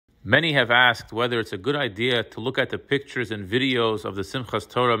Many have asked whether it's a good idea to look at the pictures and videos of the Simchat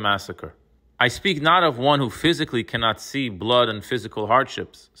Torah Massacre. I speak not of one who physically cannot see blood and physical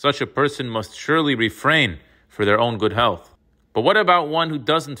hardships. Such a person must surely refrain for their own good health. But what about one who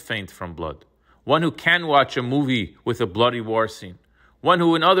doesn't faint from blood? One who can watch a movie with a bloody war scene? One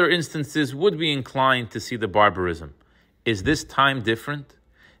who in other instances would be inclined to see the barbarism? Is this time different?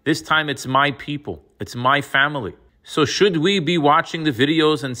 This time it's my people, it's my family. So should we be watching the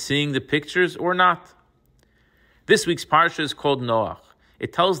videos and seeing the pictures or not? This week's parsha is called Noach.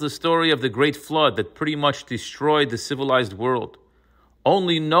 It tells the story of the great flood that pretty much destroyed the civilized world.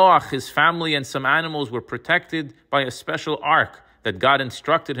 Only Noach, his family, and some animals were protected by a special ark that God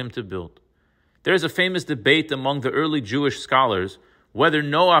instructed him to build. There is a famous debate among the early Jewish scholars whether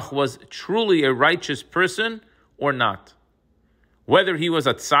Noach was truly a righteous person or not. Whether he was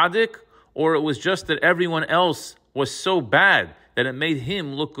a tzaddik or it was just that everyone else was so bad that it made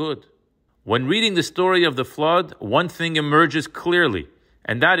him look good. When reading the story of the flood, one thing emerges clearly,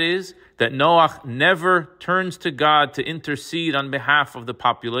 and that is that Noach never turns to God to intercede on behalf of the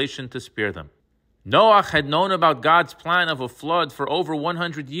population to spare them. Noach had known about God's plan of a flood for over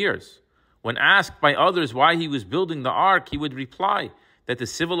 100 years. When asked by others why he was building the ark, he would reply that the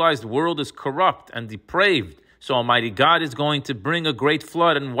civilized world is corrupt and depraved, so Almighty God is going to bring a great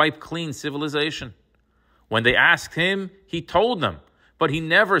flood and wipe clean civilization. When they asked him, he told them, but he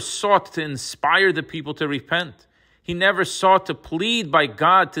never sought to inspire the people to repent. He never sought to plead by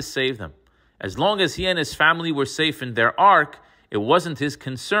God to save them. As long as he and his family were safe in their ark, it wasn't his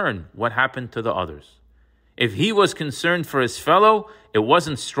concern what happened to the others. If he was concerned for his fellow, it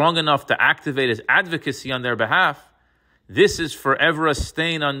wasn't strong enough to activate his advocacy on their behalf. This is forever a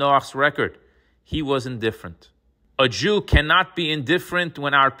stain on Noach's record. He was indifferent. A Jew cannot be indifferent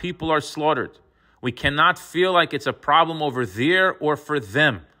when our people are slaughtered. We cannot feel like it's a problem over there or for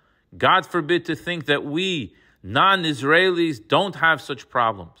them. God forbid to think that we, non-Israelis, don't have such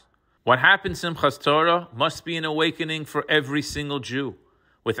problems. What happened in Simchat Torah must be an awakening for every single Jew.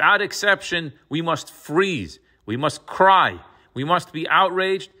 Without exception, we must freeze, we must cry, we must be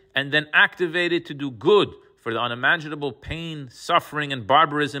outraged and then activated to do good for the unimaginable pain, suffering, and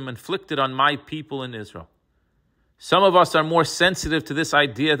barbarism inflicted on my people in Israel. Some of us are more sensitive to this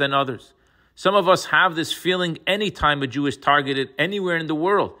idea than others. Some of us have this feeling anytime a Jew is targeted anywhere in the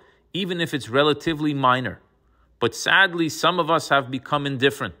world, even if it's relatively minor. But sadly, some of us have become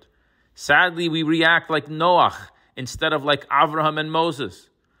indifferent. Sadly, we react like Noach instead of like Avraham and Moses.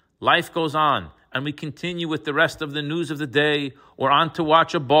 Life goes on, and we continue with the rest of the news of the day, or on to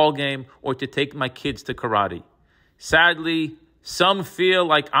watch a ball game, or to take my kids to karate. Sadly, some feel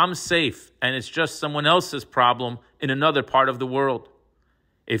like I'm safe, and it's just someone else's problem in another part of the world.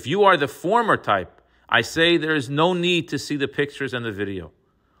 If you are the former type, I say there is no need to see the pictures and the video.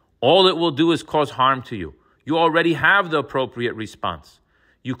 All it will do is cause harm to you. You already have the appropriate response.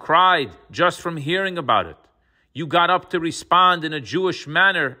 You cried just from hearing about it. You got up to respond in a Jewish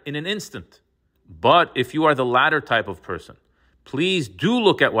manner in an instant. But if you are the latter type of person, please do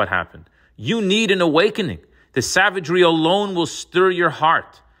look at what happened. You need an awakening. The savagery alone will stir your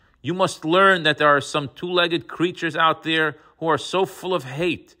heart. You must learn that there are some two-legged creatures out there who are so full of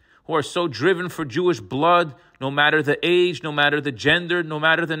hate, who are so driven for Jewish blood, no matter the age, no matter the gender, no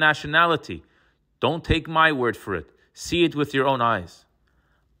matter the nationality. Don't take my word for it. See it with your own eyes.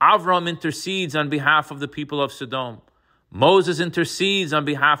 Avram intercedes on behalf of the people of Sodom. Moses intercedes on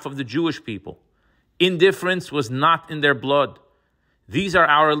behalf of the Jewish people. Indifference was not in their blood. These are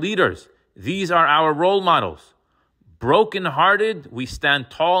our leaders. These are our role models. Broken-hearted, we stand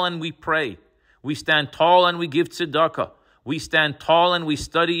tall and we pray. We stand tall and we give tzedakah. We stand tall and we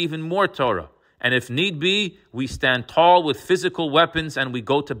study even more Torah. And if need be, we stand tall with physical weapons and we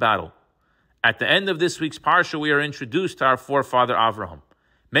go to battle. At the end of this week's parsha, we are introduced to our forefather Avraham.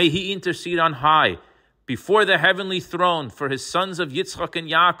 May he intercede on high before the heavenly throne for his sons of Yitzchak and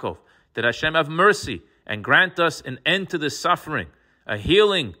Yaakov, that Hashem have mercy and grant us an end to the suffering, a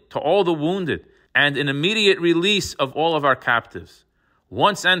healing to all the wounded, and an immediate release of all of our captives.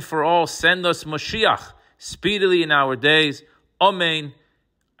 Once and for all, send us Mashiach speedily in our days. Amen